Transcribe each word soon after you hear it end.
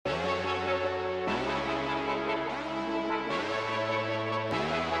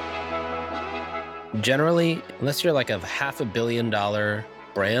Generally, unless you're like a $500 million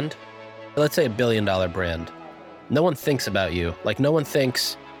brand, let's say $1 billion brand, no one thinks about you. Like no one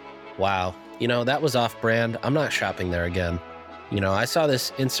thinks, wow, that was off brand. I'm not shopping there again. I saw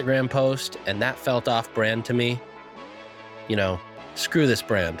this Instagram post and that felt off brand to me. Screw this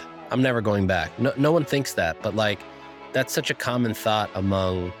brand. I'm never going back. No one thinks that, but like that's such a common thought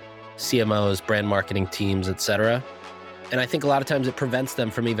among CMOs, brand marketing teams, etc. And I think a lot of times it prevents them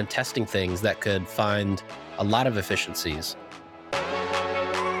from even testing things that could find a lot of efficiencies.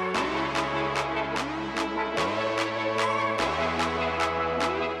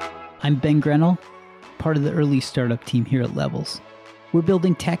 I'm Ben Grenell, part of the early startup team here at Levels. We're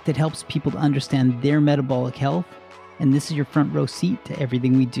building tech that helps people to understand their metabolic health, and this is your front row seat to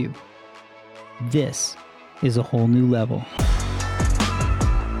everything we do. This is a whole new level.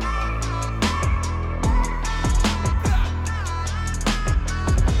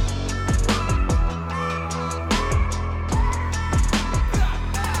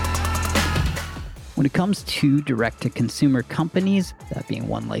 When it comes to direct-to-consumer companies, that being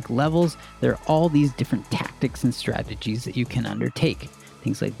one like Levels, there are all these different tactics and strategies that you can undertake.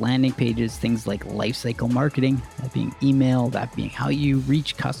 Things like landing pages, things like lifecycle marketing, that being email, that being how you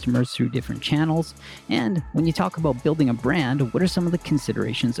reach customers through different channels. And when you talk about building a brand, what are some of the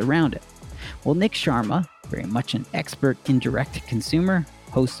considerations around it? Well, Nick Sharma, very much an expert in direct-to-consumer,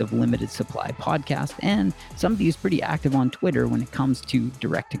 host of Limited Supply podcast, and somebody who's pretty active on Twitter when it comes to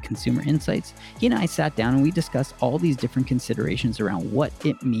direct-to-consumer insights, he and I sat down and we discussed all these different considerations around what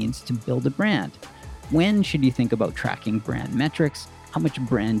it means to build a brand. When should you think about tracking brand metrics? How much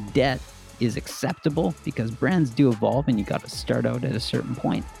brand debt is acceptable? Because brands do evolve and you got to start out at a certain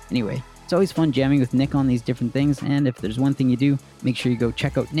point. Anyway, it's always fun jamming with Nick on these different things, and if there's one thing you do, make sure you go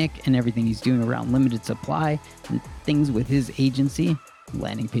check out Nick and everything he's doing around Limited Supply and things with his agency.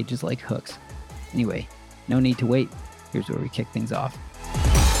 Landing pages like hooks. Anyway, no need to wait. Here's where we kick things off.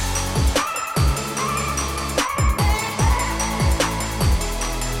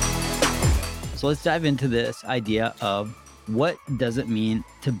 So let's dive into this idea of what does it mean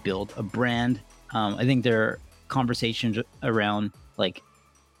to build a brand. I think there are conversations around like,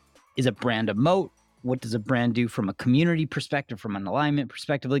 is a brand a moat? What does a brand do from a community perspective, from an alignment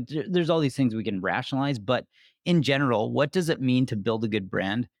perspective? Like there's all these things we can rationalize, but in general, what does it mean to build a good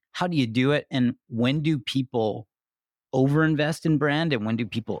brand? How do you do it? And when do people overinvest in brand and when do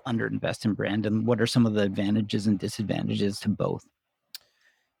people underinvest in brand? And what are some of the advantages and disadvantages to both?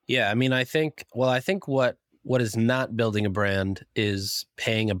 Yeah, I mean, I think what is not building a brand is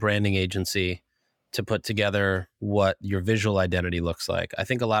paying a branding agency to put together what your visual identity looks like. I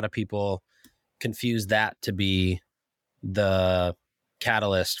think a lot of people confuse that to be the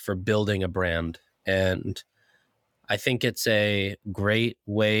catalyst for building a brand. And I think it's a great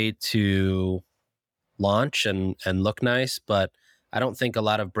way to launch and look nice, but I don't think a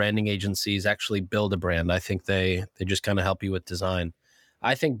lot of branding agencies actually build a brand. I think they just kind of help you with design.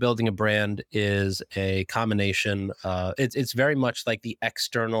 I think building a brand is a combination. It's very much like the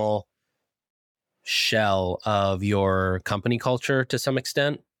external shell of your company culture to some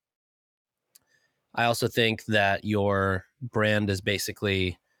extent. I also think that your brand is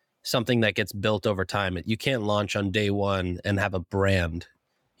basically something that gets built over time. You can't launch on day one and have a brand.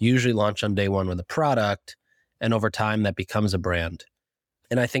 You usually launch on day one with a product, and over time that becomes a brand.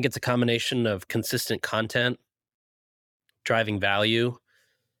 And I think it's a combination of consistent content, driving value,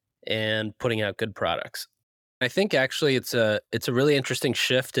 and putting out good products. I think actually it's a really interesting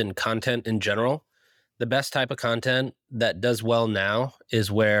shift in content in general. The best type of content that does well now is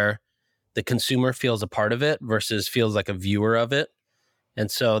where the consumer feels a part of it versus feels like a viewer of it. And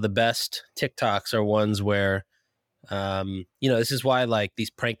so the best TikToks are ones where, this is why like these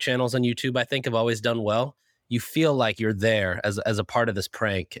prank channels on YouTube, I think have always done well. You feel like you're there as a part of this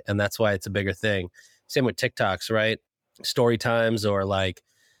prank. And that's why it's a bigger thing. Same with TikToks, right? Story times or like,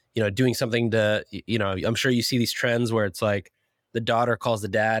 doing something to, I'm sure you see these trends where it's like the daughter calls the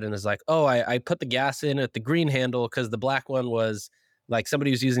dad and is like, oh, I put the gas in at the green handle because the black one was like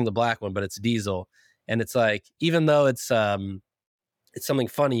somebody was using the black one, but it's diesel. And it's like, even though it's something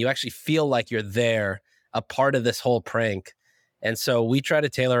funny, you actually feel like you're there, a part of this whole prank. And so we try to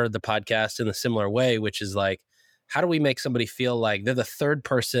tailor the podcast in a similar way, which is like, how do we make somebody feel like they're the third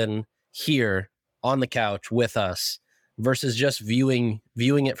person here on the couch with us versus just viewing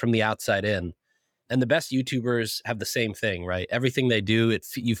it from the outside in? And the best YouTubers have the same thing, right? Everything they do,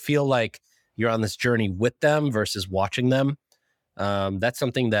 you feel like you're on this journey with them versus watching them. That's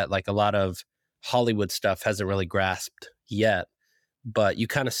something that like a lot of Hollywood stuff hasn't really grasped yet. But you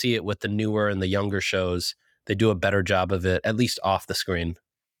kind of see it with the newer and the younger shows. They do a better job of it, at least off the screen.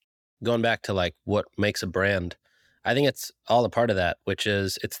 going back to like what makes a brand, I think it's all a part of that, which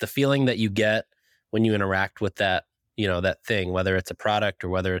is it's the feeling that you get when you interact with that, that thing, whether it's a product or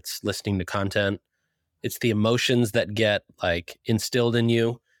whether it's listening to content. It's the emotions that get like instilled in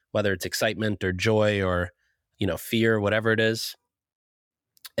you, whether it's excitement or joy or, fear, whatever it is.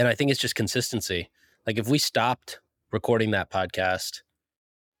 And I think it's just consistency. Like if we stopped recording that podcast,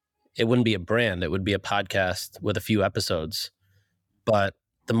 it wouldn't be a brand. It would be a podcast with a few episodes. But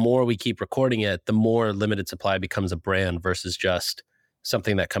the more we keep recording it, the more limited supply becomes a brand versus just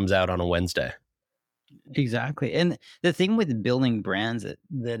something that comes out on a Wednesday. Exactly. And the thing with building brands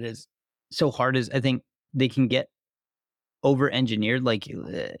that is so hard is I think they can get over engineered. Like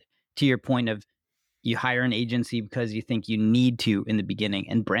to your point of you hire an agency because you think you need to in the beginning,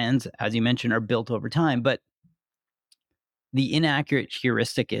 and brands, as you mentioned, are built over time. But the inaccurate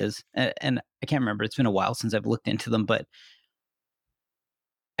heuristic is, and I can't remember, it's been a while since I've looked into them, but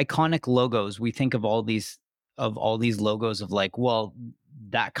iconic logos, we think of all these logos of like, well,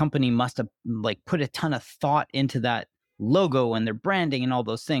 that company must have like put a ton of thought into that logo and their branding and all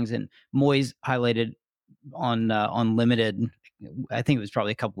those things. And Moyes highlighted on Limited, I think it was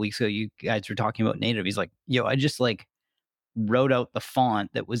probably a couple weeks ago, you guys were talking about native. He's like, yo, I just like wrote out the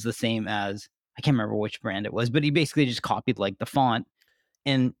font that was the same as, I can't remember which brand it was, but he basically just copied like the font.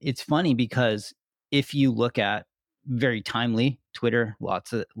 And it's funny because if you look at very timely Twitter,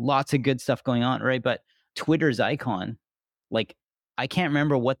 lots of good stuff going on, right? But Twitter's icon, like I can't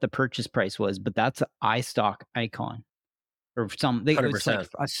remember what the purchase price was, but that's an iStock icon or it was like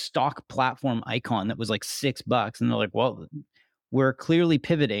a stock platform icon that was like $6. And they're like, well, we're clearly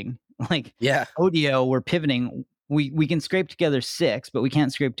pivoting. Like Odeo, we're pivoting. We can scrape together $6, but we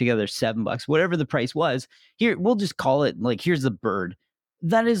can't scrape together $7. Whatever the price was, here we'll just call it like, here's the bird.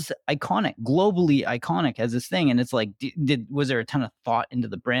 That is iconic, globally iconic as this thing. And it's like, was there a ton of thought into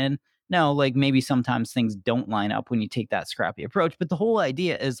the brand? No, like maybe sometimes things don't line up when you take that scrappy approach. But the whole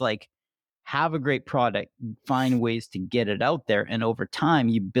idea is like, have a great product, find ways to get it out there. And over time,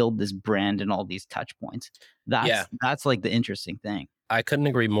 you build this brand and all these touch points. That's like the interesting thing. I couldn't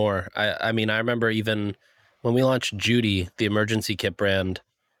agree more. I mean, I remember even when we launched Judy, the emergency kit brand,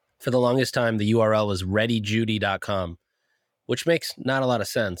 for the longest time, the URL was readyjudy.com, which makes not a lot of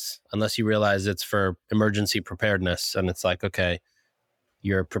sense unless you realize it's for emergency preparedness. And it's like, okay,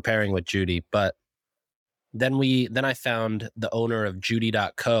 you're preparing with Judy. But then I found the owner of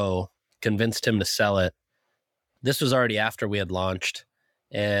Judy.co, convinced him to sell it. This was already after we had launched.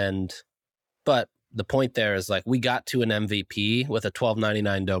 But the point there is like we got to an MVP with a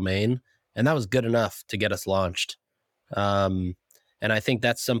 $12.99 domain, and that was good enough to get us launched. And I think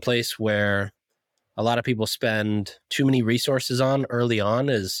that's someplace where a lot of people spend too many resources on early on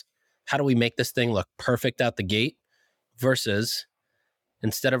is how do we make this thing look perfect out the gate versus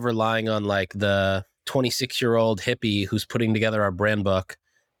instead of relying on like the 26-year-old hippie who's putting together our brand book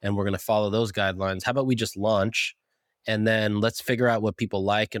and we're going to follow those guidelines. How about we just launch and then let's figure out what people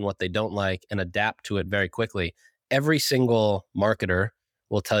like and what they don't like and adapt to it very quickly. Every single marketer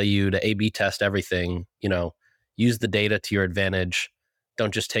will tell you to A/B test everything, use the data to your advantage.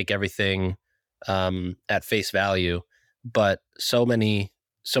 Don't just take everything at face value. But so many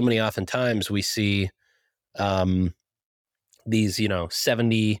oftentimes we see these,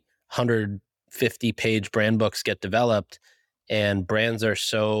 70, 150 page brand books get developed, and brands are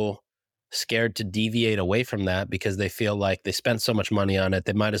so scared to deviate away from that because they feel like they spent so much money on it,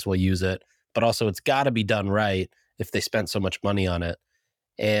 they might as well use it. But also it's got to be done right if they spent so much money on it.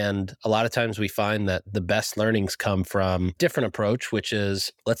 And a lot of times we find that the best learnings come from different approach, which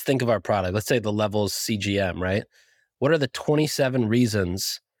is let's think of our product. Let's say the Levels CGM, right? What are the 27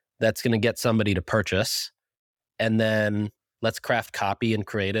 reasons that's going to get somebody to purchase? And then let's craft copy and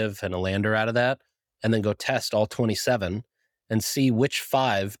creative and a lander out of that, and then go test all 27 and see which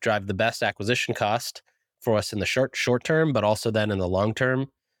 5 drive the best acquisition cost for us in the short term, but also then in the long term.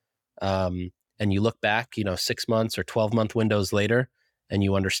 And you look back, 6 months or 12-month windows later, and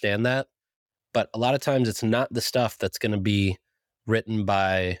you understand that. But a lot of times it's not the stuff that's going to be written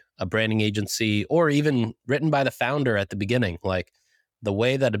by a branding agency or even written by the founder at the beginning. Like the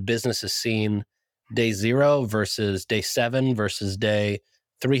way that a business is seen day 0 versus day 7 versus day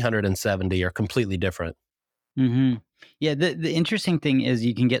 370 are completely different. Mm-hmm. Yeah, the interesting thing is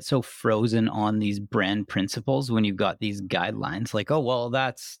you can get so frozen on these brand principles when you've got these guidelines like, oh, well,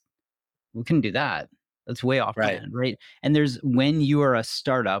 we can do that. That's way off brand, right? And when you are a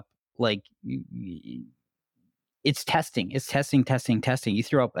startup, like it's testing. You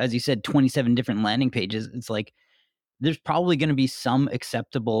throw up, as you said, 27 different landing pages. It's like there's probably going to be some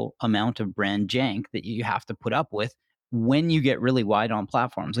acceptable amount of brand jank that you have to put up with. when you get really wide on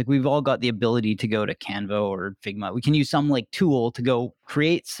platforms, like we've all got the ability to go to Canva or Figma. We can use some like tool to go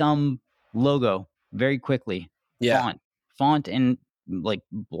create some logo very quickly. Yeah. Font and like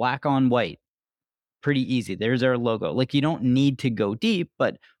black on white. Pretty easy. There's our logo. Like you don't need to go deep,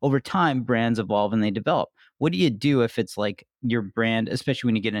 but over time brands evolve and they develop. What do you do if it's like your brand, especially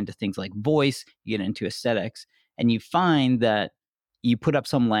when you get into things like voice, you get into aesthetics, and you find that you put up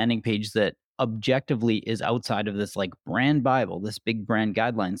some landing page that objectively is outside of this like brand Bible, this big brand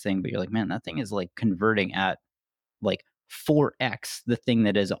guidelines thing, but you're like, man, that thing is like converting at like 4x the thing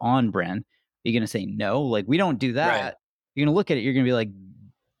that is on brand. You're going to say no, like we don't do that. Right. You're going to look at it, you're going to be like,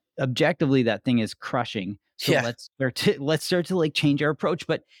 objectively that thing is crushing. So Yeah. let's start to like change our approach.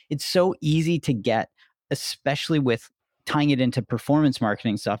 But it's so easy to get, especially with tying it into performance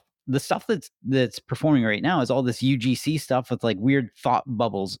marketing stuff. The stuff that's performing right now is all this UGC stuff with like weird thought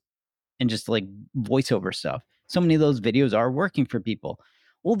bubbles and just like voiceover stuff. So many of those videos are working for people.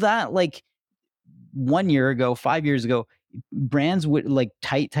 Well, that like 1 year ago, 5 years ago, brands would like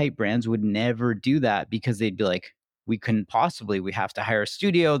tight brands would never do that because they'd be like, we couldn't possibly, we have to hire a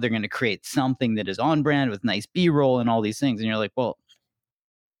studio. They're going to create something that is on brand with nice B-roll and all these things. And you're like, well,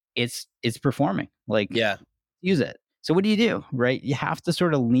 it's performing, like, Yeah. use it. So what do you do, right? You have to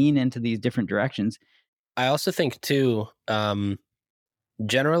sort of lean into these different directions. I also think too,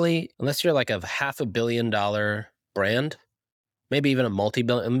 generally, unless you're like a $500 million brand, maybe even a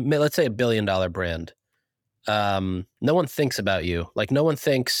multi-billion, let's say $1 billion brand, no one thinks about you. Like no one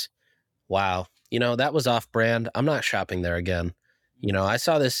thinks, wow, that was off brand. I'm not shopping there again. I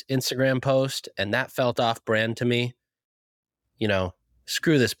saw this Instagram post and that felt off brand to me.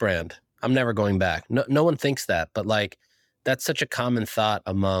 Screw this brand. I'm never going back. No one thinks that, but like that's such a common thought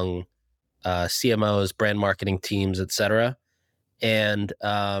among CMOs, brand marketing teams, etc. And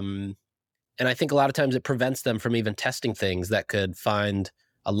I think a lot of times it prevents them from even testing things that could find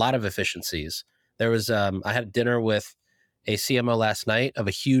a lot of efficiencies. There was I had dinner with a CMO last night of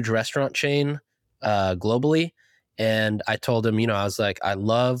a huge restaurant chain globally. And I told him, I was like, I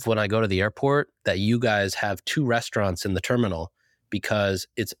love when I go to the airport that you guys have 2 restaurants in the terminal, because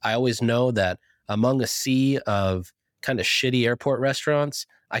I always know that among a sea of kind of shitty airport restaurants,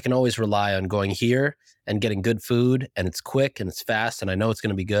 I can always rely on going here and getting good food, and it's quick and it's fast and I know it's going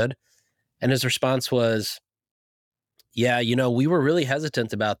to be good. And his response was, yeah, we were really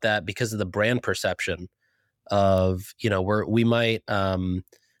hesitant about that because of the brand perception of, we're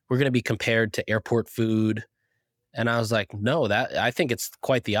going to be compared to airport food. And I was like, no, I think it's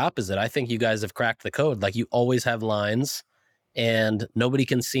quite the opposite. I think you guys have cracked the code. Like you always have lines and nobody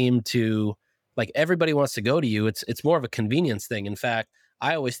can seem to, like everybody wants to go to you. It's more of a convenience thing. In fact,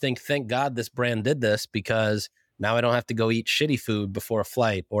 I always think, thank God this brand did this, because now I don't have to go eat shitty food before a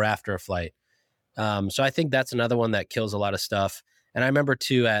flight or after a flight. So I think that's another one that kills a lot of stuff. And I remember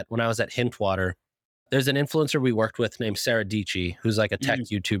too, when I was at Hintwater, there's an influencer we worked with named Sarah Dici, who's like a tech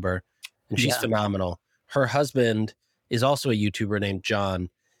YouTuber, and she's phenomenal. Her husband is also a YouTuber named John.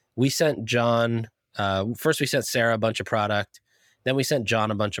 We sent John, first we sent Sarah a bunch of product, then we sent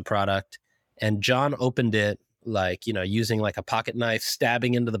John a bunch of product, and John opened it like, using like a pocket knife,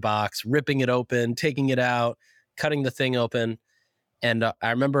 stabbing into the box, ripping it open, taking it out, cutting the thing open. And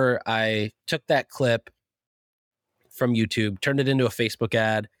I remember I took that clip from YouTube, turned it into a Facebook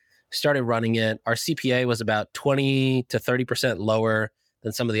ad, started running it. Our CPA was about 20 to 30% lower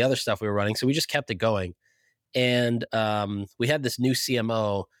than some of the other stuff we were running. So we just kept it going. And we had this new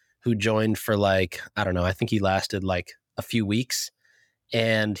CMO who joined for like, I don't know, I think he lasted like a few weeks.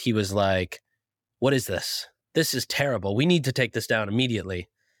 And he was like, what is this? This is terrible. We need to take this down immediately.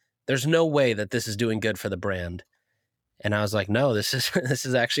 There's no way that this is doing good for the brand. And I was like, no, this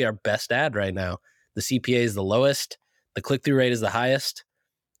is actually our best ad right now. The CPA is the lowest. The click-through rate is the highest.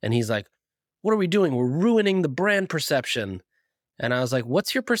 And he's like, what are we doing? We're ruining the brand perception. And I was like,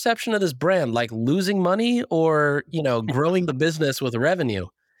 what's your perception of this brand? Like losing money or, growing the business with revenue?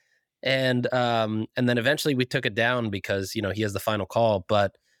 And then eventually we took it down because, he has the final call.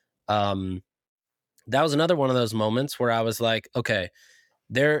 But that was another one of those moments where I was like, okay,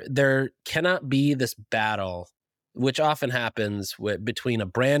 there cannot be this battle, which often happens between a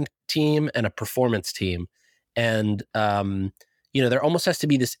brand team and a performance team. And, there almost has to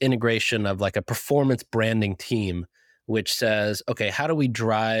be this integration of like a performance branding team, which says, okay, how do we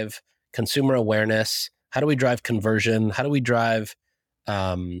drive consumer awareness? How do we drive conversion? How do we drive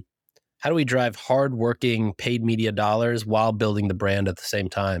hardworking paid media dollars while building the brand at the same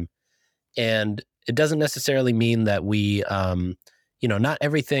time? And it doesn't necessarily mean that we, not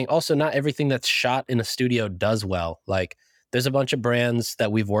everything that's shot in a studio does well. Like there's a bunch of brands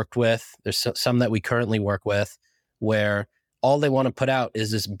that we've worked with. There's some that we currently work with where all they want to put out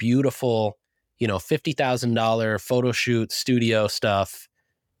is this beautiful, $50,000 photo shoot studio stuff,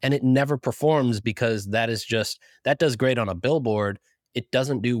 and it never performs because that does great on a billboard. It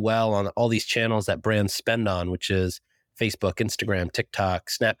doesn't do well on all these channels that brands spend on, which is Facebook, Instagram, TikTok,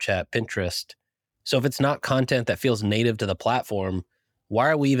 Snapchat, Pinterest. So if it's not content that feels native to the platform, why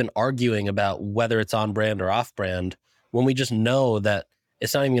are we even arguing about whether it's on brand or off brand when we just know that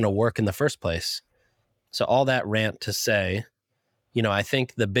it's not even going to work in the first place? So all that rant to say, I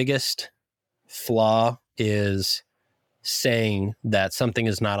think the biggest flaw is saying that something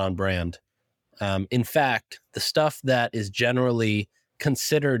is not on brand. In fact, the stuff that is generally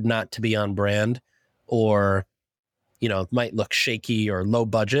considered not to be on brand or, might look shaky or low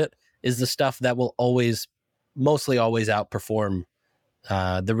budget is the stuff that will mostly always outperform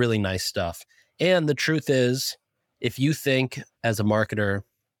the really nice stuff. And the truth is, if you think as a marketer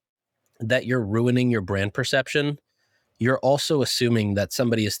that you're ruining your brand perception, you're also assuming that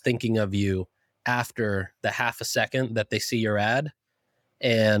somebody is thinking of you after the half a second that they see your ad,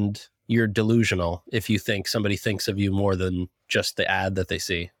 and you're delusional if you think somebody thinks of you more than just the ad that they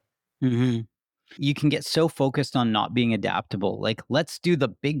see. Mm-hmm. You can get so focused on not being adaptable. Like, let's do the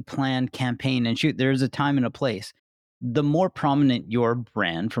big planned campaign and shoot. There's a time and a place. The more prominent your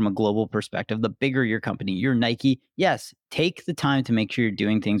brand from a global perspective, the bigger your company, your Nike, yes, take the time to make sure you're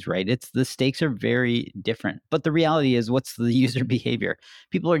doing things right. The stakes are very different. But the reality is, what's the user behavior?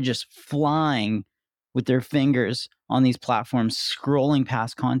 People are just flying with their fingers on these platforms, scrolling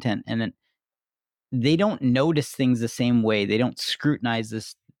past content, and they don't notice things the same way. They don't scrutinize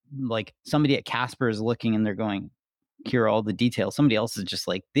this. Like, somebody at Casper is looking and they're going, here are all the details. Somebody else is just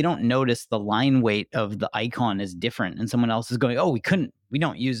like, they don't notice the line weight of the icon is different. And someone else is going, oh, we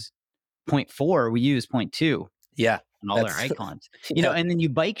don't use 0.4, we use 0.2. Yeah. And all their icons, and then you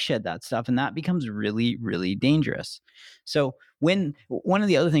bike shed that stuff, and that becomes really, really dangerous. So one of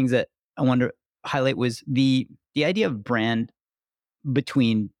the other things that I wanted to highlight was the idea of brand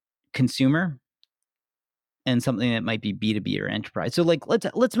between consumer and something that might be B2B or enterprise. So like,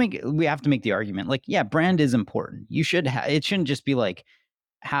 we have to make the argument, like, yeah, brand is important. You should it shouldn't just be like,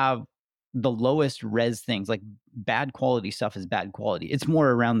 have the lowest res things, like bad quality stuff is bad quality. It's more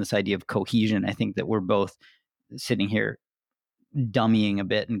around this idea of cohesion. I think that we're both sitting here dummying a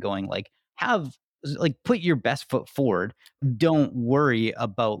bit and going like, put your best foot forward. Don't worry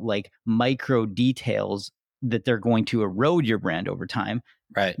about like micro details that they're going to erode your brand over time.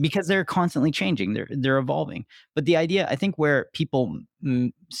 Right. Because they're constantly changing, they're evolving. But the idea, I think, where people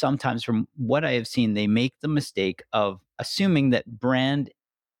sometimes, from what I have seen, they make the mistake of assuming that brand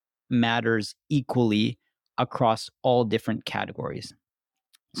matters equally across all different categories.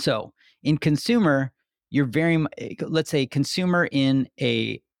 So in consumer, you're let's say consumer in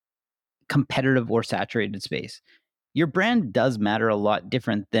a competitive or saturated space, your brand does matter a lot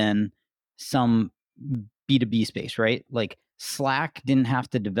different than some B2B space, right? Like, Slack didn't have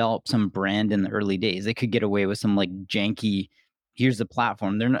to develop some brand in the early days. They could get away with some like janky, here's the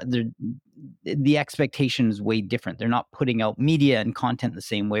platform. The expectation is way different. They're not putting out media and content the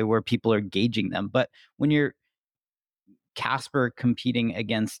same way where people are gauging them. But when you're Casper competing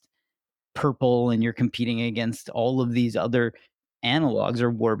against Purple and you're competing against all of these other analogs,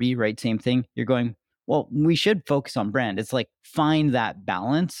 or Warby, right? Same thing. You're going, well, we should focus on brand. It's like, find that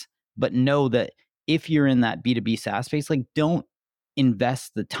balance, but know that if you're in that B2B SaaS space, like, don't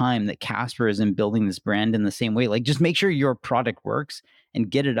invest the time that Casper is in building this brand in the same way. Like, just make sure your product works and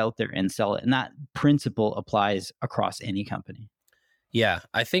get it out there and sell it. And that principle applies across any company. Yeah.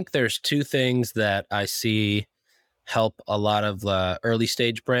 I think there's two things that I see help a lot of early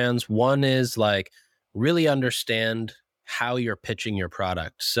stage brands. One is like, really understand how you're pitching your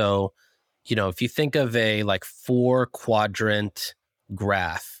product. So, if you think of a like 4-quadrant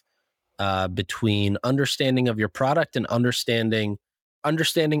graph, between understanding of your product and understanding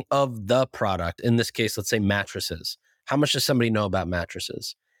of the product. In this case, let's say mattresses. How much does somebody know about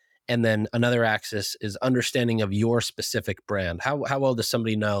mattresses? And then another axis is understanding of your specific brand. How well does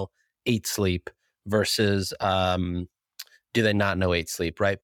somebody know 8 Sleep versus do they not know 8 Sleep,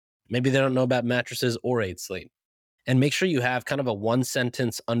 right? Maybe they don't know about mattresses or 8 Sleep. And make sure you have kind of a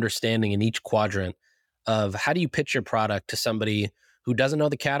 1-sentence understanding in each quadrant of how do you pitch your product to somebody who doesn't know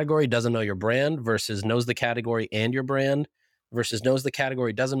the category, doesn't know your brand, versus knows the category and your brand, versus knows the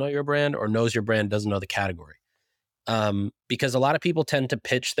category, doesn't know your brand, or knows your brand, doesn't know the category. Because a lot of people tend to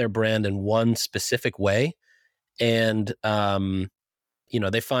pitch their brand in one specific way. And,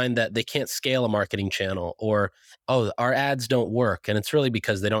 they find that they can't scale a marketing channel, or, oh, our ads don't work. And it's really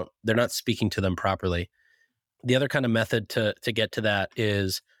because they're not speaking to them properly. The other kind of method to get to that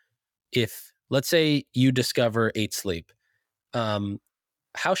is, if let's say you discover 8 Sleep. Um,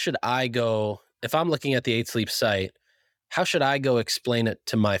 how should I go if I'm looking at the 8 Sleep site? How should I go explain it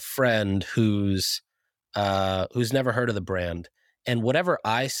to my friend who's never heard of the brand? And whatever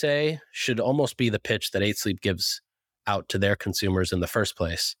I say should almost be the pitch that 8 Sleep gives out to their consumers in the first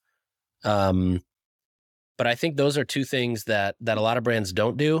place. Um, but I think those are two things that a lot of brands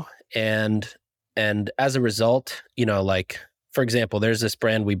don't do, and as a result, like for example, there's this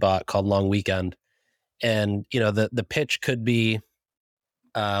brand we bought called Long Weekend, and the pitch could be,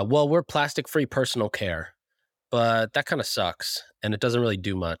 well, we're plastic free personal care, but that kind of sucks and it doesn't really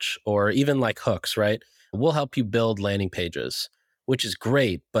do much. Or even like Hooks, right? We'll help you build landing pages, which is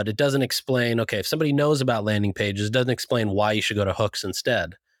great, but it doesn't explain, okay, if somebody knows about landing pages, it doesn't explain why you should go to Hooks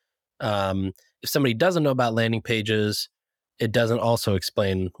instead. If somebody doesn't know about landing pages, it doesn't also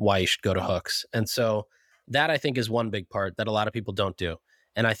explain why you should go to Hooks. And so that I think is one big part that a lot of people don't do.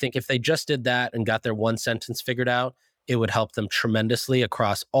 And I think if they just did that and got their one sentence figured out, it would help them tremendously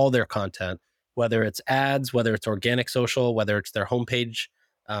across all their content, whether it's ads, whether it's organic social, whether it's their homepage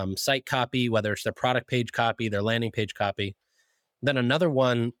site copy, whether it's their product page copy, their landing page copy. Then another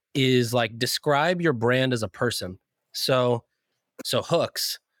one is like describe your brand as a person. So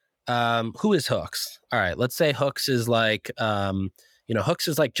Hooks, who is Hooks? All right, let's say Hooks is like, Hooks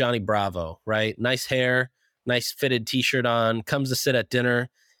is like Johnny Bravo, right? Nice hair, nice fitted t-shirt on, comes to sit at dinner.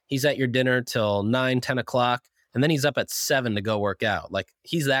 He's at your dinner till 9, 10 o'clock, and then he's up at 7 to go work out. Like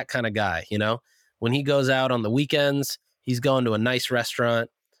he's that kind of guy, when he goes out on the weekends, he's going to a nice restaurant.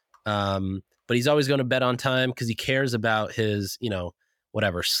 But he's always going to bed on time because he cares about his,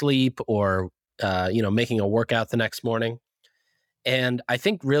 whatever, sleep or, making a workout the next morning. And I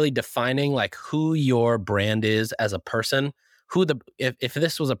think really defining like who your brand is as a person, if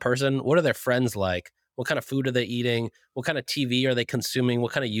this was a person, what are their friends like? What kind of food are they eating? What kind of TV are they consuming?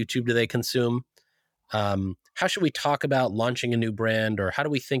 What kind of YouTube do they consume? How should we talk about launching a new brand, or how do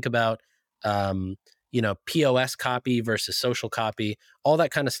we think about, POS copy versus social copy? All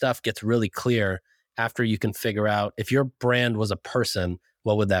that kind of stuff gets really clear after you can figure out if your brand was a person,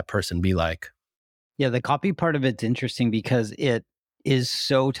 what would that person be like? Yeah, the copy part of it's interesting because it is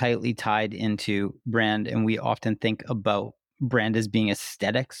so tightly tied into brand. And we often think about brand as being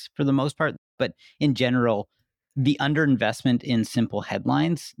aesthetics for the most part. But in general, the underinvestment in simple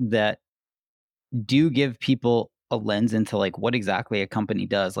headlines that do give people a lens into like what exactly a company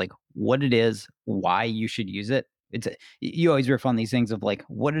does, like what it is, why you should use it. You always riff on these things of like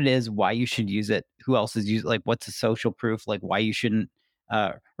what it is, why you should use it, who else is using, like what's the social proof, like why you shouldn't,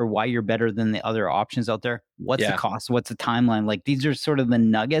 or why you're better than the other options out there. What's the Yeah. cost? What's the timeline? Like these are sort of the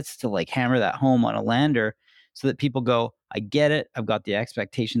nuggets to like hammer that home on a lander so that people go, I get it. I've got the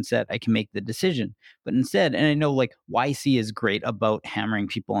expectation set. I can make the decision. But instead, and I know like YC is great about hammering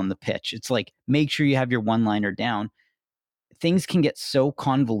people on the pitch. It's like, make sure you have your one liner down. Things can get so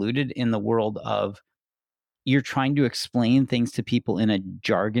convoluted in the world of you're trying to explain things to people in a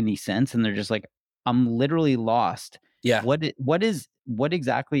jargony sense. And they're just like, I'm literally lost. Yeah. What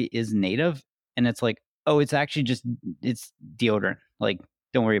exactly is native? And it's like, oh, it's actually just, it's deodorant. Like,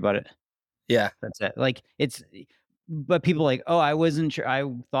 don't worry about it. Yeah. That's it. Like but people like, oh, I wasn't sure. I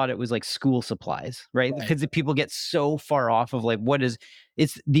thought it was like school supplies, right? Right. Because people get so far off of like,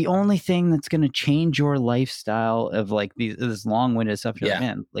 it's the only thing that's going to change your lifestyle of like this long-winded stuff. You're like, Yeah.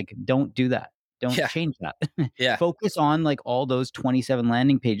 man, like, don't do that. Don't Yeah. change that. Yeah. Focus on like all those 27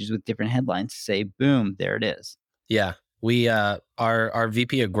 landing pages with different headlines. Say, boom, there it is. Yeah. We, our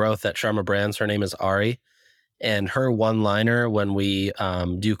VP of growth at Sharma Brands, her name is Ari, and her one liner when we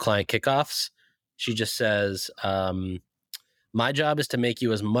do client kickoffs, she just says, my job is to make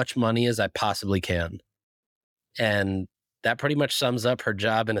you as much money as I possibly can. And that pretty much sums up her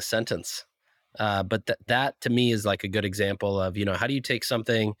job in a sentence. But that to me is like a good example of, how do you take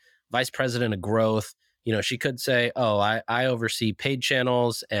something, vice president of growth, she could say, oh, I oversee paid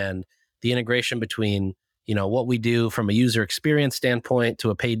channels and the integration between, what we do from a user experience standpoint to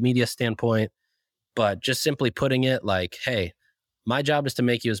a paid media standpoint. But just simply putting it like, hey, my job is to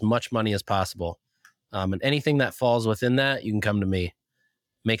make you as much money as possible. And anything that falls within that, you can come to me.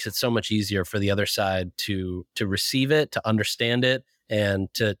 Makes it so much easier for the other side to receive it, to understand it,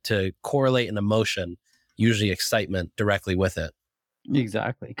 and to correlate an emotion, usually excitement, directly with it.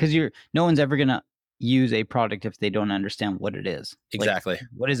 Exactly. Because no one's ever gonna use a product if they don't understand what it is. Exactly. Like,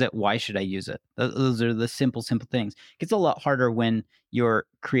 what is it? Why should I use it? Those are the simple things. It gets a lot harder when you're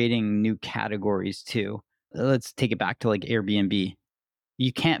creating new categories too. Let's take it back to like Airbnb.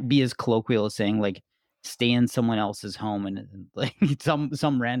 You can't be as colloquial as saying like stay in someone else's home and like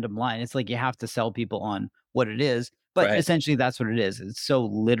some random line. It's like you have to sell people on what it is, But Right. essentially that's what it is. It's so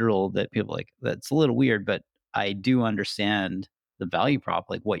literal that people like, that's a little weird, but I do understand the value prop,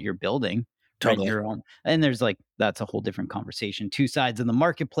 like what you're building, rent Totally. your own. And there's like, that's a whole different conversation. Two sides of the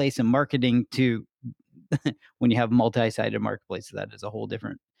marketplace and marketing to when you have multi-sided marketplaces, that is a whole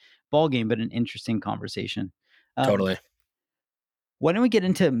different ballgame, but an interesting conversation. Um, Totally. why don't we get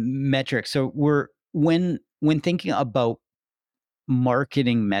into metrics? So we're when thinking about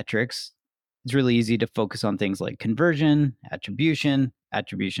marketing metrics, it's really easy to focus on things like conversion, attribution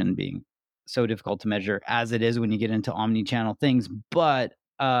being so difficult to measure as it is when you get into omni-channel things. But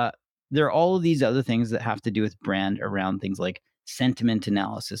there are all of these other things that have to do with brand around things like sentiment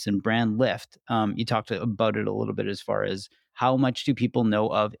analysis and brand lift. You talked about it a little bit as far as how much do people know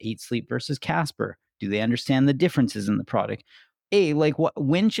of Eight Sleep versus Casper? Do they understand the differences in the product? Like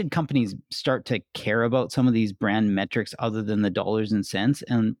when should companies start to care about some of these brand metrics other than the dollars and cents?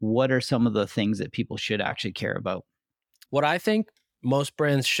 And what are some of the things that people should actually care about? What I think most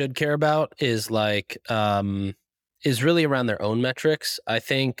brands should care about is really around their own metrics. I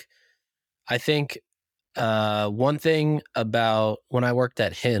think one thing about when I worked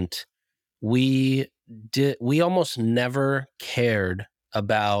at Hint, we almost never cared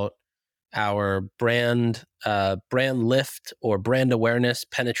about our brand lift or brand awareness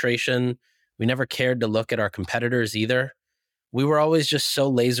penetration. We never cared to look at our competitors either. We were always just so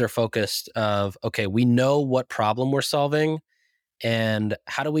laser focused of, okay, we know what problem we're solving and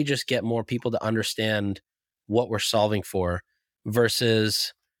how do we just get more people to understand what we're solving for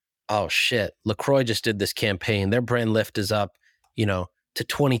versus, oh shit, LaCroix just did this campaign. Their brand lift is up, to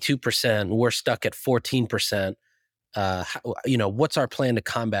 22%. We're stuck at 14%. What's our plan to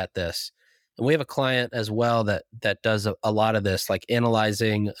combat this? And we have a client as well that does a lot of this, like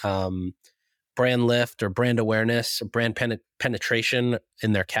analyzing brand lift or brand awareness, or brand penetration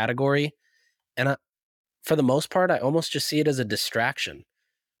in their category. And for the most part, I almost just see it as a distraction.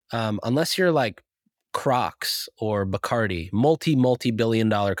 Unless you're like Crocs or Bacardi,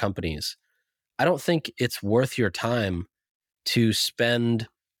 multi-billion-dollar companies, I don't think it's worth your time to spend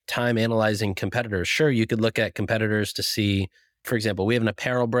time analyzing competitors. Sure, you could look at competitors to see, for example, we have an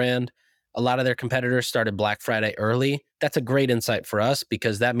apparel brand. A lot of their competitors started Black Friday early. That's a great insight for us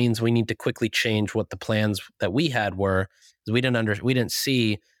because that means we need to quickly change what the plans that we had were. We didn't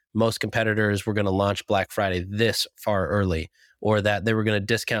see most competitors were going to launch Black Friday this far early or that they were going to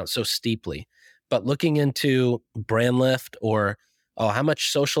discount so steeply. But looking into brand lift or how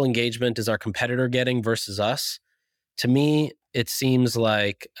much social engagement is our competitor getting versus us, to me, it seems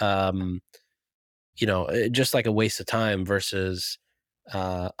like just like a waste of time versus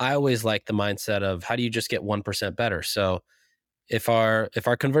I always like the mindset of how do you just get 1% better. So if our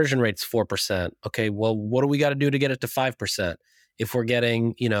conversion rate's 4%, okay, well, what do we got to do to get it to 5%? If we're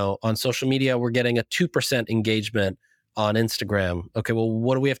getting, on social media, we're getting a 2% engagement on Instagram. Okay, well,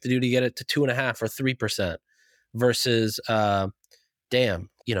 what do we have to do to get it to 2.5 or 3%? Versus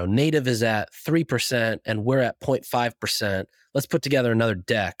native is at 3% and we're at 0.5%. Let's put together another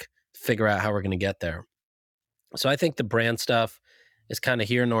deck to figure out how we're going to get there. So I think the brand stuff is kind of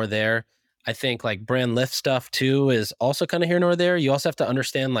here nor there. I think like brand lift stuff too is also kind of here nor there. You also have to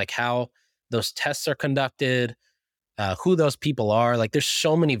understand like how those tests are conducted, who those people are. Like there's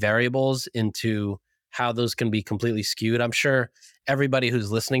so many variables into how those can be completely skewed. I'm sure everybody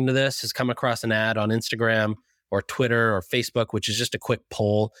who's listening to this has come across an ad on Instagram or Twitter or Facebook, which is just a quick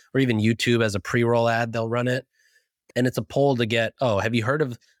poll, or even YouTube as a pre-roll ad, they'll run it. And it's a poll to get, have you heard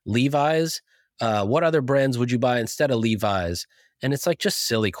of Levi's? What other brands would you buy instead of Levi's? And it's like just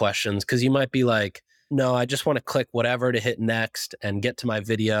silly questions because you might be like, no, I just want to click whatever to hit next and get to my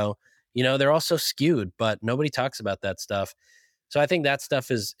video. They're all so skewed, but nobody talks about that stuff. So I think that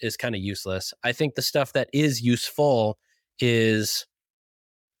stuff is kind of useless. I think the stuff that is useful is,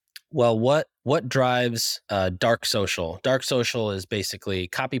 well, what drives dark social? Dark social is basically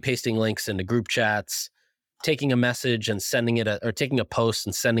copy pasting links into group chats, taking a message and sending it, or taking a post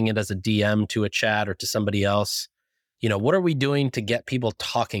and sending it as a DM to a chat or to somebody else. What are we doing to get people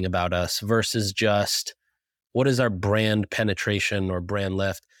talking about us versus just what is our brand penetration or brand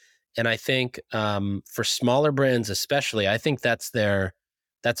lift? And I think for smaller brands, especially, I think that's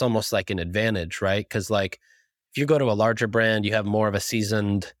almost like an advantage, right? Because like if you go to a larger brand, you have more of a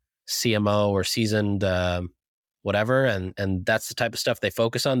seasoned CMO or seasoned whatever, and that's the type of stuff they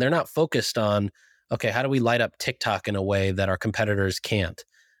focus on. They're not focused on, okay, how do we light up TikTok in a way that our competitors can't,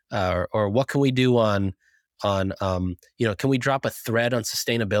 or what can we do on can we drop a thread on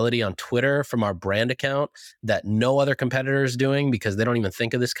sustainability on Twitter from our brand account that no other competitor is doing because they don't even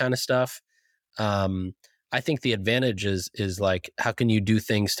think of this kind of stuff. I think the advantage is like, how can you do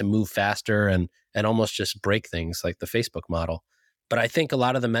things to move faster and almost just break things like the Facebook model. But I think a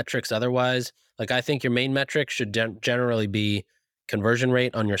lot of the metrics otherwise, like I think your main metric should generally be conversion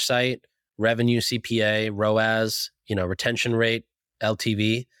rate on your site, revenue, CPA, ROAS, retention rate,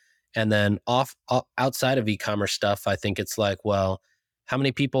 LTV. And then outside of e-commerce stuff, I think it's like, well, how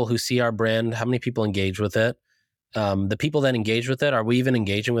many people who see our brand, how many people engage with it? The people that engage with it, are we even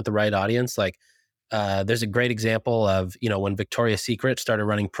engaging with the right audience? Like, there's a great example of, when Victoria's Secret started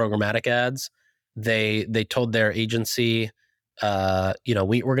running programmatic ads, they told their agency, we're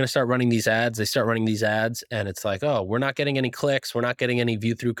going to start running these ads. They start running these ads, and it's like, oh, we're not getting any clicks. We're not getting any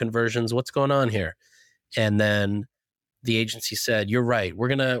view through conversions. What's going on here? And then the agency said, you're right. We're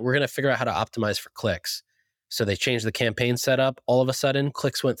gonna figure out how to optimize for clicks. So they changed the campaign setup. All of a sudden,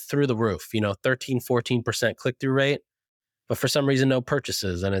 clicks went through the roof. 13, 14% click through rate, but for some reason, no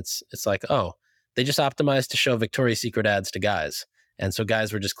purchases. And it's like, oh, they just optimized to show Victoria's Secret ads to guys. And so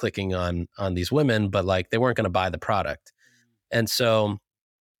guys were just clicking on these women, but like they weren't going to buy the product. And so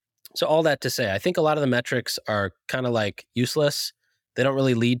all that to say, I think a lot of the metrics are kind of like useless. They don't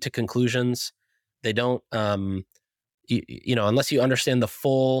really lead to conclusions. They don't, unless you understand the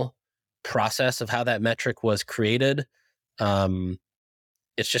full process of how that metric was created,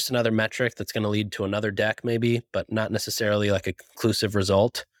 it's just another metric that's going to lead to another deck maybe, but not necessarily like a conclusive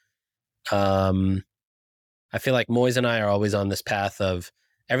result. I feel like Moise and I are always on this path of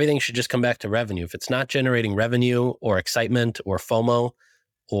everything should just come back to revenue. If it's not generating revenue or excitement or FOMO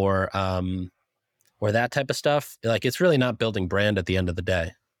or that type of stuff, like it's really not building brand at the end of the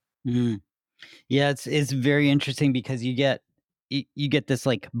day. Mm. Yeah, it's very interesting because you get this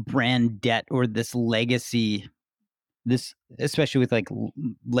like brand debt or this legacy, this especially with like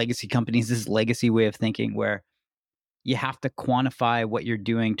legacy companies, this legacy way of thinking where you have to quantify what you're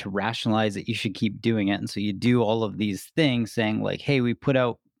doing to rationalize that you should keep doing it. And so you do all of these things saying like, hey, we put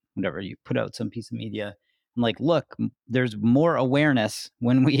out whatever, you put out some piece of media. I'm like, look, there's more awareness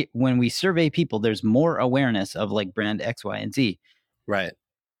when we survey people, there's more awareness of like brand X, Y, and Z. Right.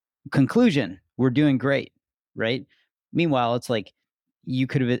 Conclusion, we're doing great, right? Meanwhile, it's like you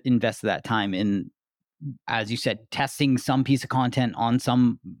could have invested that time in, as you said, testing some piece of content on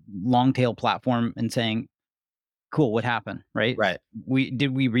some long tail platform and saying, cool, what happened, right? Right.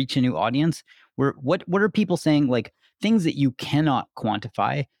 Did we reach a new audience? What are people saying, like things that you cannot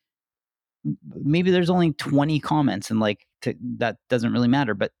quantify? Maybe there's only 20 comments and like that doesn't really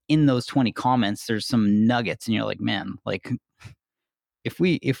matter, but in those 20 comments there's some nuggets and you're like, man, like if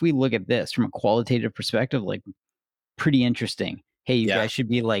we look at this from a qualitative perspective, like pretty interesting. Hey, you guys should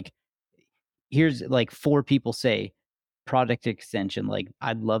be like, here's like 4 people say product extension, like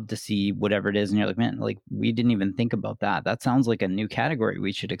I'd love to see whatever it is, and you're like, man, like we didn't even think about that. That sounds like a new category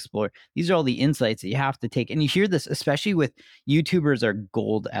we should explore. These are all the insights that you have to take, and you hear this especially with YouTubers are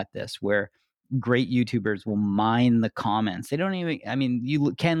gold at this, where great YouTubers will mine the comments. They don't even, I mean,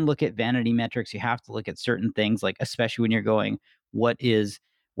 you can look at vanity metrics. You have to look at certain things, like especially when you're going,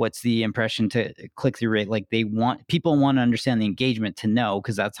 what's the impression to click through rate? Like people want to understand the engagement to know,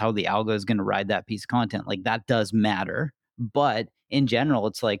 because that's how the algo is going to ride that piece of content. Like that does matter. But in general,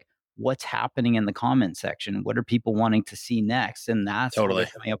 it's like, what's happening in the comment section? What are people wanting to see next? And that's totally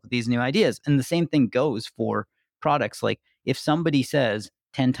coming up with these new ideas. And the same thing goes for products. Like if somebody says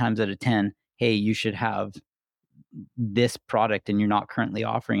 10 times out of 10, hey, you should have this product and you're not currently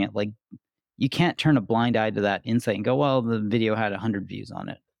offering it, like you can't turn a blind eye to that insight and go, well, the video had 100 views on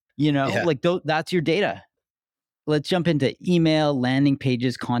it. Like that's your data. Let's jump into email, landing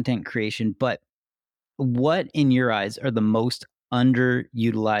pages, content creation. But what in your eyes are the most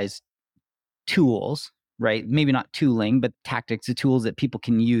underutilized tools, right? Maybe not tooling, but tactics, the tools that people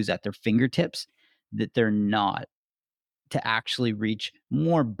can use at their fingertips that they're not, to actually reach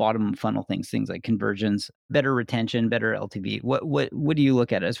more bottom funnel things like conversions, better retention, better LTV. What do you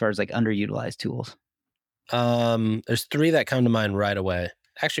look at as far as like underutilized tools? There's 3 that come to mind right away.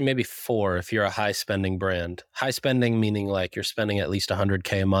 Actually, maybe 4 if you're a high spending brand. High spending meaning like you're spending at least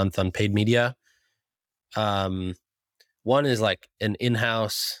 $100K a month on paid media. One is like an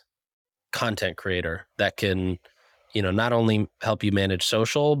in-house content creator that can, not only help you manage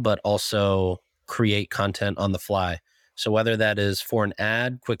social, but also create content on the fly. So whether that is for an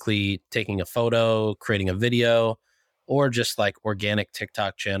ad, quickly taking a photo, creating a video, or just like organic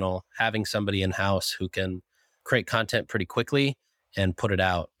TikTok channel, having somebody in-house who can create content pretty quickly and put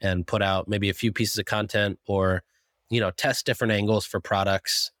out maybe a few pieces of content, or, test different angles for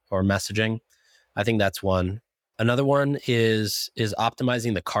products or messaging. I think that's one. Another one is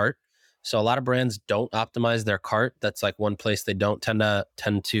optimizing the cart. So a lot of brands don't optimize their cart. That's like one place they don't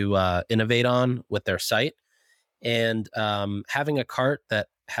tend to innovate on with their site. And having a cart that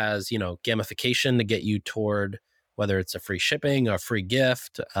has, gamification to get you toward whether it's a free shipping or free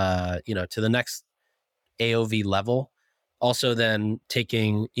gift, to the next AOV level. Also, then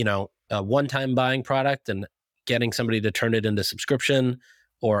taking, a one-time buying product and getting somebody to turn it into subscription,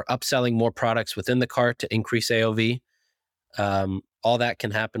 or upselling more products within the cart to increase AOV. All that can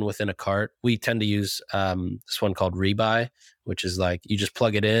happen within a cart. We tend to use this one called Rebuy, which is like you just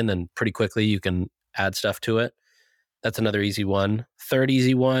plug it in and pretty quickly you can add stuff to it. That's another easy one. Third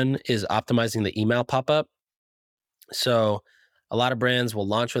easy one is optimizing the email pop-up. So a lot of brands will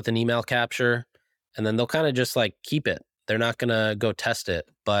launch with an email capture and then they'll kind of just like keep it. They're not going to go test it.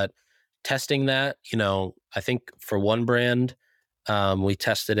 But testing that, I think for one brand, we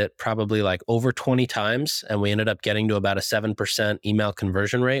tested it probably like over 20 times and we ended up getting to about a 7% email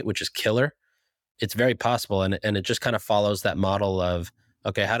conversion rate, which is killer. It's very possible. And it just kind of follows that model of,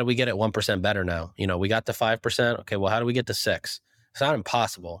 okay, how do we get it 1% better now? We got to 5%. Okay, well, how do we get to 6? It's not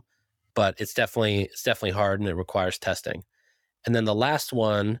impossible, but it's definitely hard and it requires testing. And then the last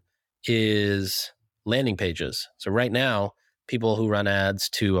one is landing pages. So right now, people who run ads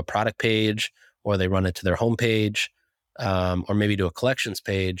to a product page or they run it to their homepage, or maybe to a collections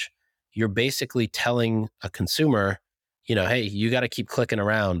page, you're basically telling a consumer, hey, you got to keep clicking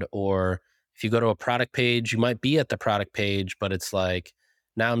around. Or if you go to a product page, you might be at the product page, but it's like,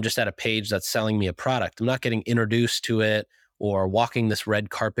 now I'm just at a page that's selling me a product. I'm not getting introduced to it or walking this red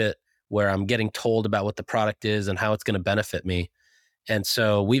carpet where I'm getting told about what the product is and how it's going to benefit me. And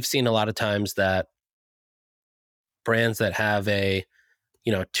so we've seen a lot of times that brands that have a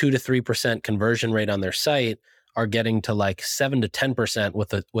 2 to 3% conversion rate on their site are getting to like 7 to 10%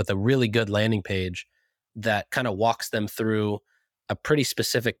 with a really good landing page that kind of walks them through a pretty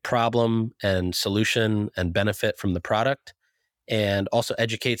specific problem and solution and benefit from the product, and also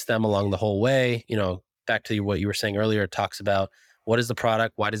educates them along the whole way. Back to what you were saying earlier, it talks about what is the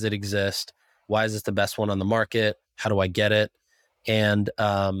product, why does it exist, why is this the best one on the market, how do I get it, and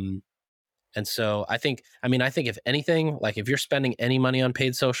so I think if anything, like if you're spending any money on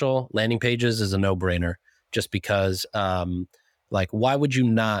paid social, landing pages is a no-brainer. Just because, why would you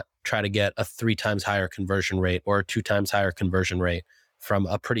not try to get a 3 times higher conversion rate or a 2 times higher conversion rate from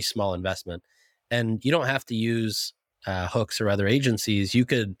a pretty small investment? And you don't have to use Hooks or other agencies. You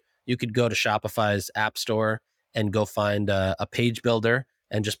could go to Shopify's app store and go find a page builder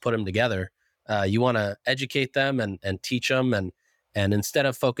and just put them together. You want to educate them and teach them, and instead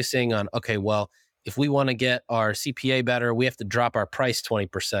of focusing on, okay, well, if we want to get our CPA better, we have to drop our price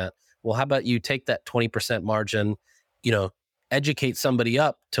 20%. Well, how about you take that 20% margin, educate somebody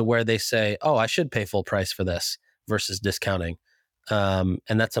up to where they say, oh, I should pay full price for this versus discounting. And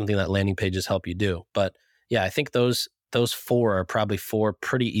that's something that landing pages help you do. But yeah, I think those 4 are probably 4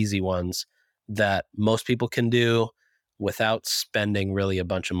 pretty easy ones that most people can do without spending really a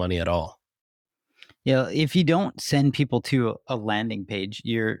bunch of money at all. Yeah, if you don't send people to a landing page,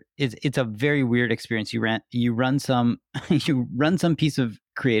 it's a very weird experience. You run some piece of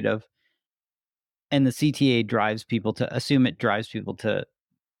creative, and the CTA drives people to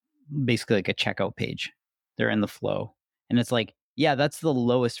basically like a checkout page. They're in the flow, and it's like, yeah, that's the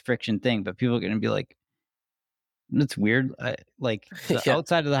lowest friction thing, but people are going to be like, that's weird. The Yeah.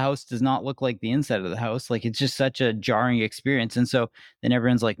 outside of the house does not look like the inside of the house. Like, it's just such a jarring experience. And so then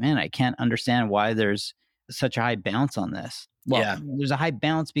everyone's like, man, I can't understand why there's such a high bounce on this. Well, Yeah. there's a high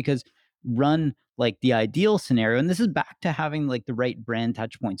bounce because run like the ideal scenario. And this is back to having like the right brand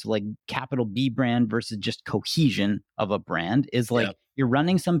touch points. So like capital B brand versus just cohesion of a brand is like, you're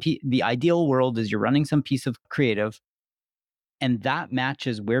running the ideal world is you're running some piece of creative, and that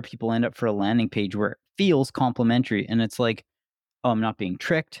matches where people end up for a landing page where it feels complementary. And it's like, oh, I'm not being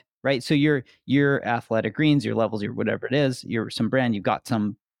tricked, right? So your Athletic Greens, your Levels, your whatever it is, you're some brand, you've got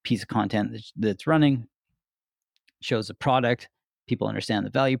some piece of content that's running, shows a product, people understand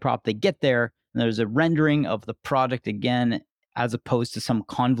the value prop, they get there, and there's a rendering of the product again, as opposed to some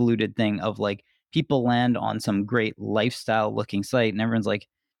convoluted thing of like, people land on some great lifestyle looking site and everyone's like,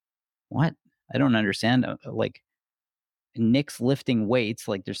 what? I don't understand. Like, Nick's lifting weights,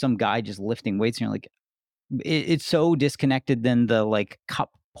 like there's some guy just lifting weights, and you're like, it's so disconnected than the like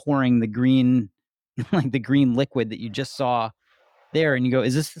cup pouring the green like the green liquid that you just saw there, and you go,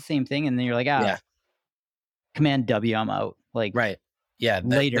 is this the same thing? And then you're like, Yeah. Command W, I'm out. Like, Right. Yeah.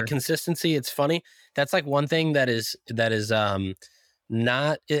 later. The consistency, it's funny. That's like one thing that is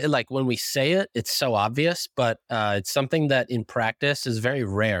not like when we say it, it's so obvious, but it's something that in practice is very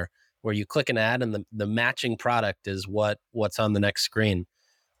rare, where you click an ad and the matching product is what's on the next screen.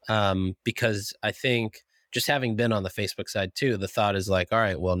 Because I think just having been on the Facebook side too, the thought is like, all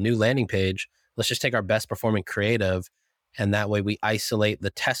right, well, new landing page, let's just take our best performing creative. And that way we isolate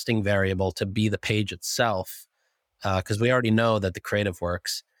the testing variable to be the page itself. Because we already know that the creative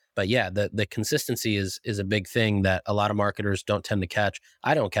works. But yeah, the consistency is a big thing that a lot of marketers don't tend to catch.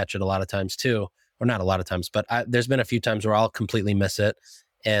 I don't catch it a lot of times too, or not a lot of times, but there's been a few times where I'll completely miss it.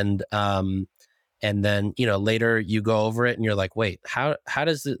 And then, later you go over it and you're like, wait, how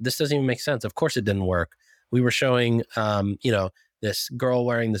does this doesn't even make sense. Of course it didn't work. We were showing, this girl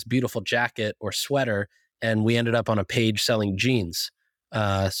wearing this beautiful jacket or sweater, and we ended up on a page selling jeans.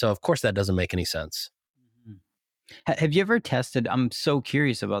 So of course that doesn't make any sense. Have you ever tested? I'm so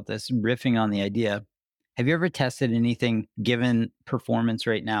curious about this, riffing on the idea. Have you ever tested anything given performance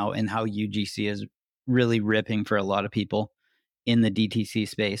right now and how UGC is really ripping for a lot of people in the DTC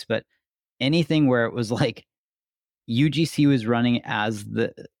space? But anything where it was like UGC was running as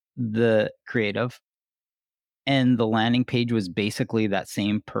the creative and the landing page was basically that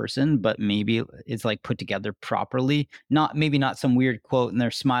same person, but maybe it's like put together properly. Maybe not some weird quote and they're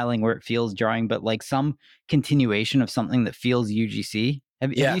smiling where it feels jarring, but like some continuation of something that feels UGC.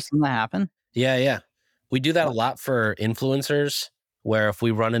 Have you seen that happen? Yeah. We do that a lot for influencers, where if we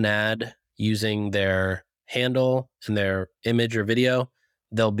run an ad using their handle and their image or video,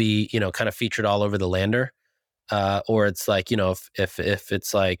 they'll be, kind of featured all over the lander. Or it's like, if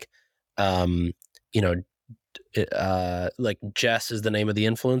it's like, like Jess is the name of the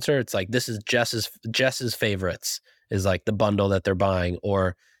influencer. It's like, this is Jess's favorites is like the bundle that they're buying,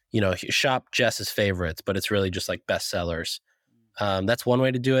 or, shop Jess's favorites, but it's really just like bestsellers. That's one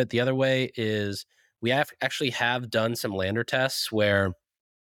way to do it. The other way is we actually have done some lander tests where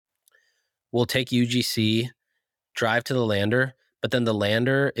we'll take UGC, drive to the lander, but then the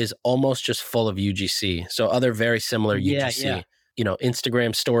lander is almost just full of UGC. So other very similar UGC. Yeah.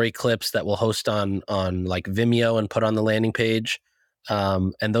 Instagram story clips that we'll host on like Vimeo and put on the landing page.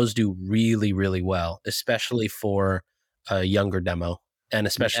 And those do really, really well, especially for a younger demo and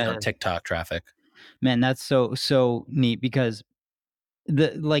especially on TikTok traffic. Man, that's so neat, because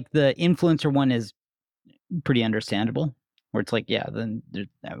the influencer one is pretty understandable, where it's like,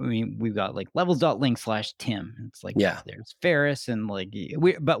 we've got like levels.link/Tim. It's like, there's Ferris and like,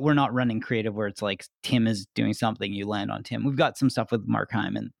 but we're not running creative where it's like Tim is doing something, you land on Tim. We've got some stuff with Mark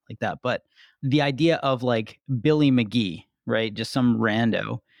Hyman like that. But the idea of like Billy McGee, right? Just some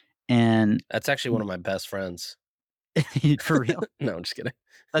rando. And that's actually one of my best friends. For real? No, I'm just kidding.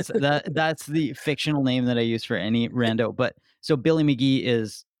 That's the fictional name that I use for any rando. But so Billy McGee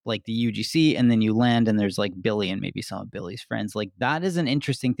is like the UGC, and then you land and there's like Billy and maybe some of Billy's friends. Like that is an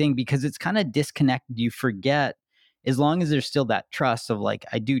interesting thing because it's kind of disconnected. You forget, as long as there's still that trust of like,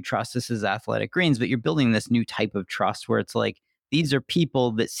 I do trust this is Athletic Greens, but you're building this new type of trust where it's like, these are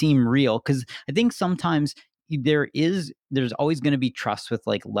people that seem real. Cause I think sometimes there's always going to be trust with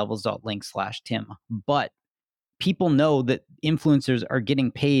like levels.link/Tim, but people know that influencers are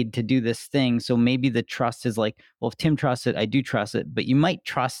getting paid to do this thing. So maybe the trust is like, well, if Tim trusts it, I do trust it. But you might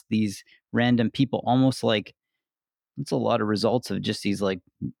trust these random people almost like it's a lot of results of just these like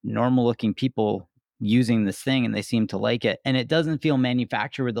normal looking people using this thing and they seem to like it. And it doesn't feel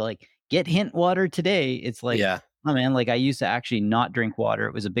manufactured where they're like, get hint water today. It's like, oh man, like I used to actually not drink water.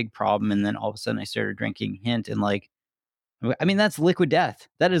 It was a big problem. And then all of a sudden I started drinking hint, and like, I mean, that's liquid death.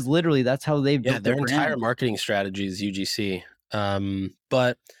 That is literally, that's how they've built their entire marketing strategy is UGC.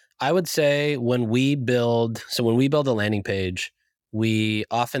 But I would say when we build a landing page, we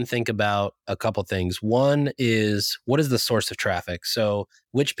often think about a couple things. One is, what is the source of traffic? So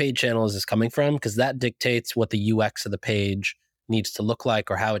which paid channel is this coming from? Because that dictates what the UX of the page needs to look like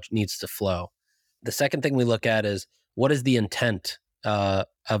or how it needs to flow. The second thing we look at is, what is the intent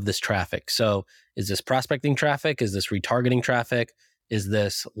of this traffic? So is this prospecting traffic? Is this retargeting traffic? Is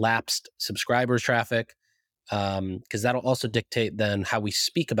this lapsed subscribers traffic? Because that'll also dictate then how we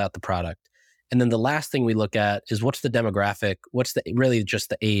speak about the product. And then the last thing we look at is, what's the demographic? What's really just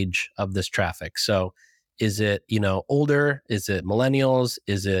the age of this traffic? So is it, older? Is it millennials?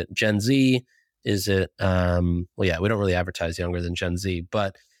 Is it Gen Z? Is it, we don't really advertise younger than Gen Z,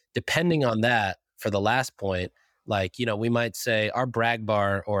 but depending on that, for the last point, like, we might say our brag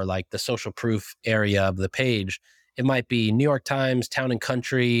bar or like the social proof area of the page, it might be New York Times, Town and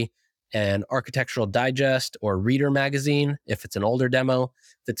Country, and Architectural Digest or Reader Magazine if it's an older demo.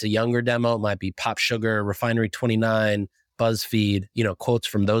 If it's a younger demo, it might be Pop Sugar, Refinery 29, BuzzFeed, quotes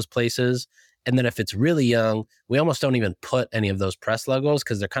from those places. And then if it's really young, we almost don't even put any of those press logos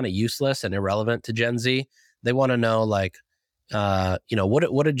because they're kind of useless and irrelevant to Gen Z. They want to know like,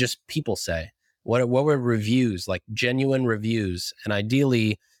 what did just people say? What were reviews, like genuine reviews? And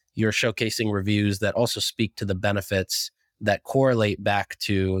ideally, you're showcasing reviews that also speak to the benefits that correlate back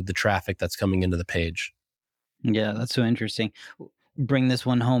to the traffic that's coming into the page. Yeah, that's so interesting. Bring this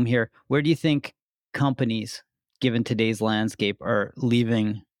one home here. Where do you think companies, given today's landscape, are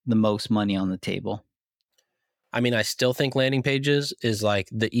leaving the most money on the table? I mean, I still think landing pages is like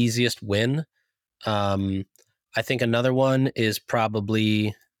the easiest win. I think another one is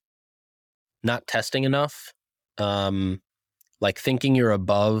probably not testing enough. Like thinking you're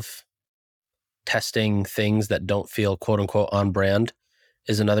above testing things that don't feel quote unquote on brand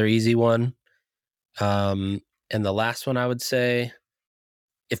is another easy one. And the last one I would say,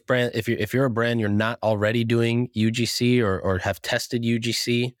 if you're a brand, you're not already doing UGC or have tested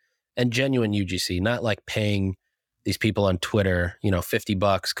UGC and genuine UGC, not like paying these people on Twitter,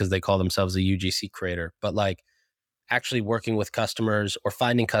 $50 because they call themselves a UGC creator, but like actually working with customers or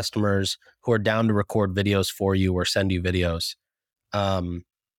finding customers who are down to record videos for you or send you videos.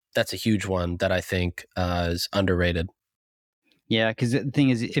 That's a huge one that I think is underrated. Yeah, because the thing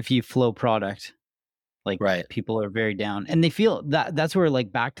is, if you flow product, like Right. people are very down, and they feel that's where,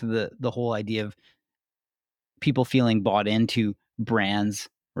 like, back to the whole idea of people feeling bought into brands,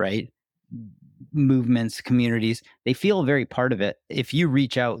 right? Movements, communities, they feel very part of it. If you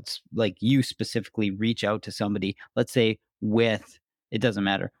reach out, like you specifically reach out to somebody, let's say it doesn't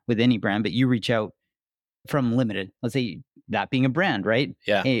matter with any brand, but you reach out from Limited, let's say that being a brand, right?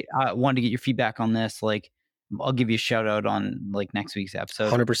 Yeah. Hey, I wanted to get your feedback on this. Like, I'll give you a shout out on like next week's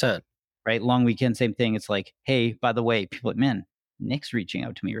episode. 100%. Right? Long weekend, same thing. It's like, hey, by the way, people, man, Nick's reaching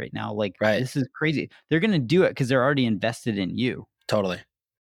out to me right now. Like, Right. This is crazy. They're going to do it because they're already invested in you. Totally.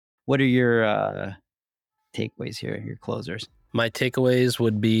 What are your takeaways here, your closers? My takeaways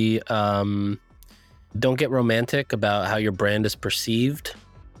would be don't get romantic about how your brand is perceived.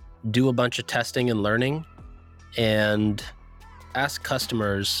 Do a bunch of testing and learning, and ask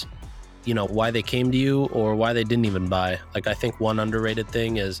customers, why they came to you or why they didn't even buy. Like, I think one underrated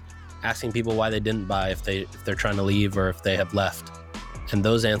thing is asking people why they didn't buy, if they're trying to leave or if they have left. And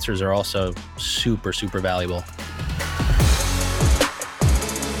those answers are also super, super valuable.